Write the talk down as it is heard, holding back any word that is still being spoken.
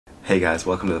Hey guys,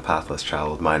 welcome to the Path Less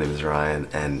Traveled. My name is Ryan,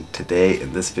 and today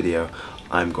in this video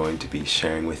I'm going to be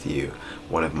sharing with you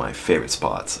one of my favorite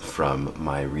spots from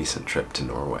my recent trip to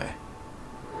Norway.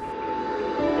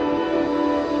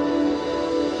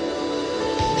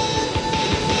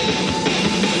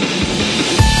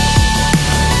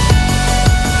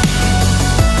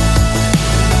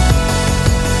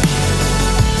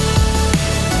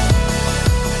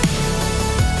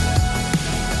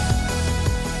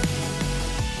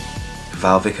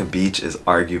 Kvalvika Beach is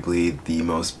arguably the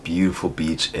most beautiful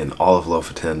beach in all of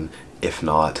Lofoten, if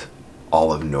not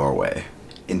all of Norway.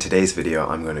 In today's video,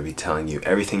 I'm going to be telling you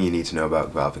everything you need to know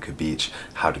about Kvalvika Beach,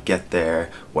 how to get there,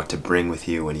 what to bring with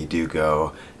you when you do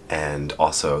go, and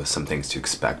also some things to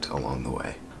expect along the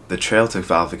way. The trail to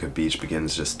Kvalvika Beach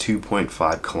begins just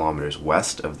 2.5 kilometers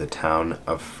west of the town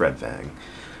of Fredvang.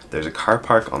 There's a car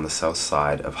park on the south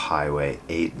side of Highway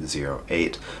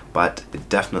 808, but it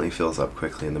definitely fills up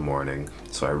quickly in the morning,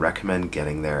 so I recommend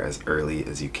getting there as early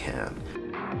as you can.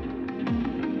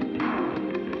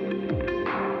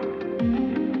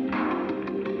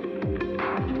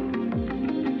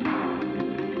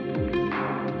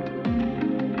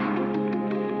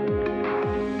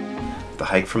 The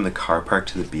hike from the car park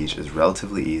to the beach is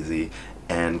relatively easy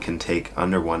and can take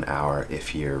under 1 hour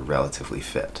if you're relatively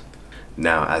fit.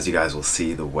 Now, as you guys will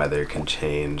see, the weather can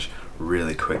change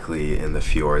really quickly in the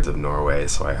fjords of Norway,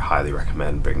 so I highly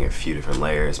recommend bringing a few different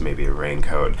layers, maybe a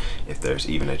raincoat. If there's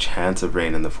even a chance of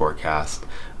rain in the forecast,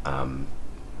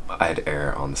 I'd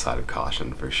err on the side of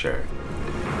caution for sure.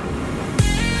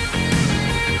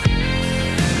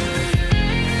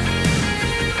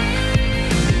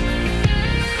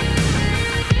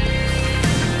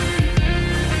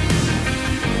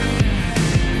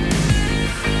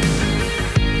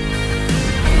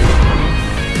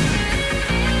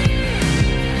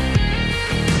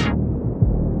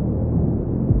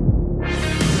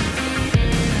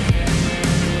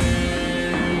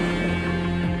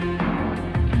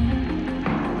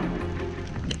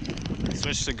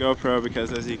 Switch to GoPro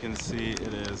because, as you can see,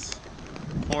 it is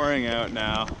pouring out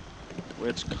now,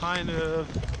 which kind of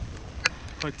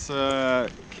puts a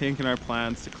kink in our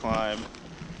plans to climb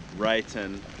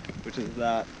Ryten, which is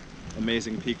that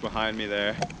amazing peak behind me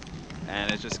there,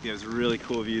 and it just gives really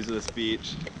cool views of this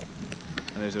beach,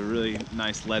 and there's a really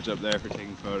nice ledge up there for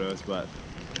taking photos. But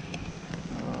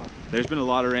there's been a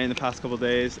lot of rain the past couple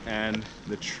days, and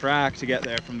the track to get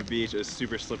there from the beach is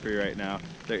super slippery right now.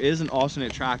 There is an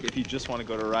alternate track if you just want to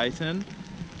go to Ryten,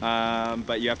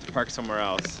 but you have to park somewhere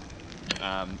else.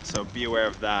 So be aware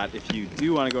of that. If you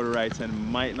do want to go to Ryten,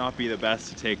 might not be the best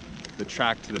to take the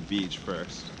track to the beach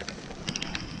first.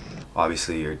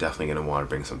 Obviously, you're definitely going to want to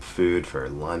bring some food for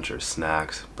lunch or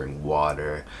snacks, bring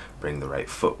water, bring the right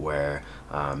footwear,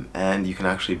 and you can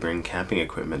actually bring camping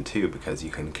equipment too, because you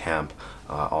can camp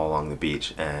all along the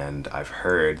beach. And I've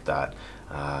heard that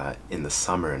in the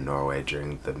summer in Norway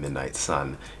during the midnight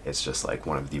sun, it's just like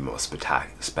one of the most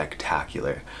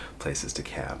spectacular places to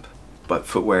camp. But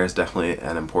footwear is definitely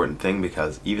an important thing,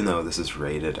 because even though this is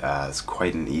rated as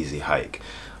quite an easy hike,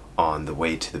 on the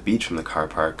way to the beach from the car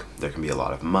park, there can be a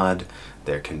lot of mud,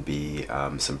 there can be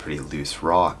some pretty loose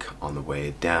rock on the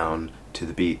way down to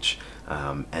the beach,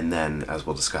 and then, as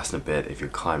we'll discuss in a bit, if you're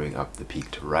climbing up the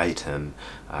peak to Ryten,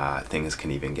 things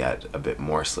can even get a bit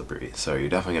more slippery. So you're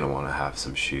definitely going to want to have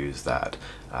some shoes that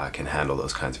can handle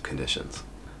those kinds of conditions.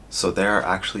 So there are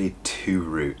actually two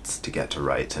routes to get to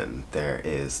Ryten. There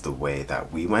is the way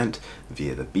that we went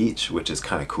via the beach, which is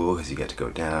kind of cool because you get to go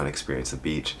down, experience the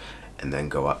beach, and then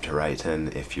go up to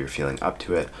Ryten if you're feeling up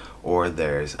to it, or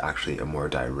there's actually a more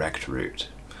direct route.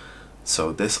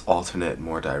 So this alternate,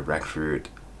 more direct route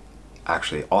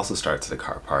actually also starts at a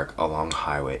car park along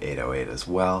Highway 808 as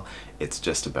well. It's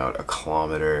just about 1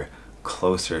 kilometer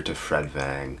closer to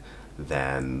Fredvang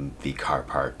than the car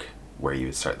park where you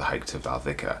would start the hike to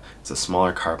Kvalvika. It's a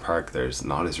smaller car park, there's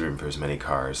not as room for as many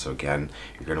cars, so again,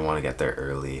 you're going to want to get there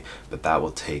early, but that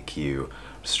will take you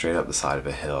straight up the side of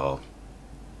a hill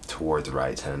towards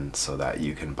Ryten so that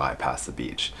you can bypass the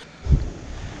beach.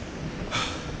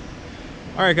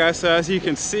 Alright guys, so as you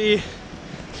can see,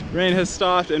 rain has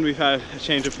stopped and we've had a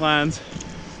change of plans.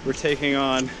 We're taking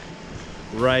on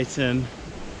Ryten,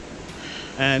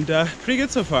 and pretty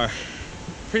good so far.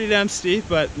 Pretty damn steep,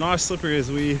 but not as slippery as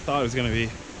we thought it was going to be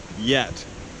yet.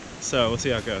 So we'll see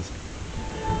how it goes.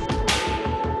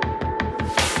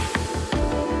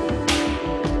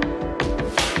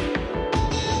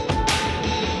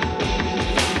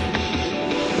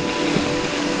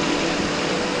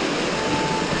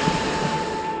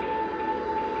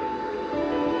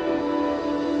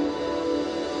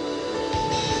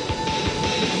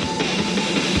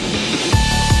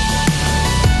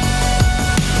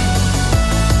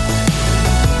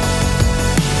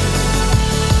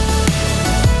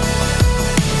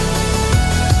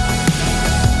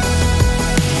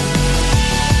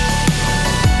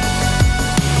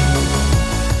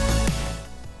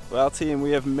 Well, team,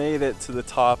 we have made it to the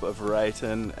top of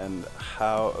Ryten, and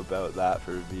how about that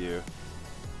for a view?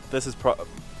 This is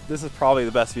probably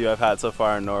the best view I've had so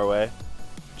far in Norway.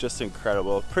 Just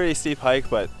incredible. Pretty steep hike,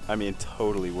 but I mean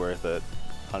totally worth it,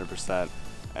 100%.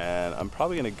 And I'm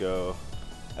probably gonna go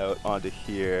out onto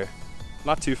here,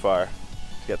 not too far,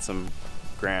 to get some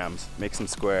grams, make some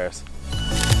squares.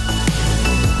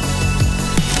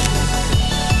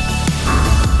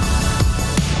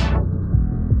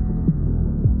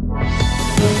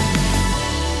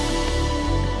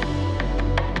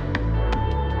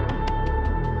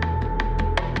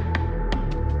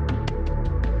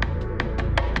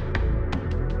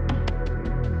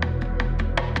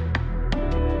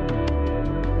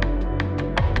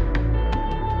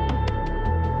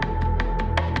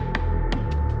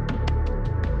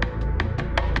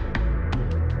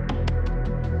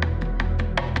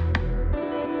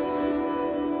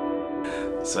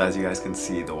 So as you guys can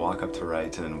see, the walk up to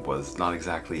Ryten was not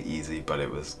exactly easy, but it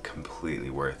was completely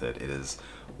worth it. It is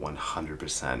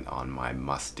 100% on my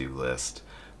must-do list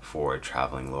for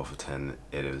traveling Lofoten.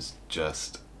 It is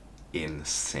just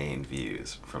insane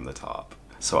views from the top.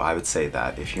 So I would say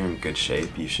that if you're in good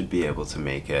shape, you should be able to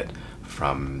make it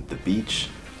from the beach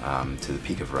to the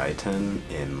peak of Ryten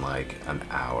in like an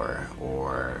hour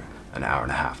or an hour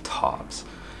and a half tops.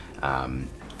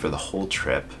 For the whole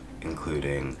trip,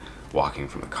 including walking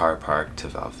from the car park to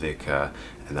Kvalvika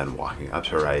and then walking up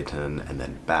to Ryten and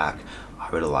then back, I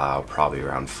would allow probably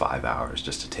around 5 hours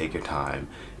just to take your time,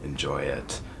 enjoy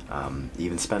it,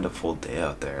 even spend a full day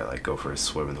out there, like go for a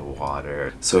swim in the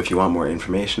water. So if you want more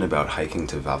information about hiking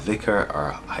to Kvalvika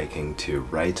or hiking to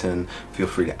Ryten, feel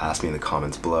free to ask me in the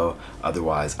comments below.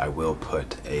 Otherwise, I will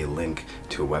put a link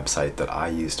to a website that I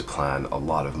use to plan a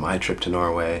lot of my trip to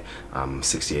Norway.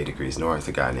 68 Degrees North,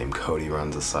 a guy named Cody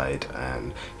runs the site,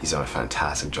 and he's done a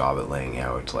fantastic job at laying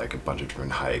out like a bunch of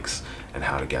different hikes and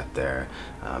how to get there,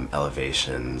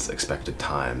 elevations, expected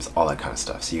times, all that kind of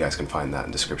stuff. So you guys can find that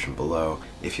in the description below.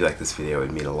 If you like this video, it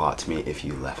would mean a lot to me if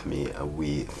you left me a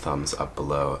wee thumbs up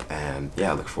below. And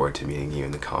yeah, I look forward to meeting you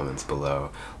in the comments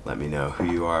below. Let me know who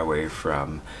you are, where you're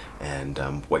from, and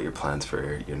what your plans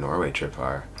for your Norway trip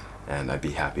are. And I'd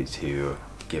be happy to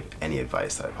give any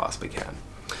advice that I possibly can.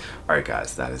 Alright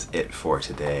guys, that is it for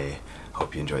today.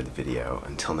 Hope you enjoyed the video.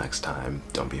 Until next time,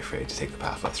 don't be afraid to take the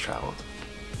path less traveled.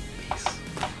 Peace.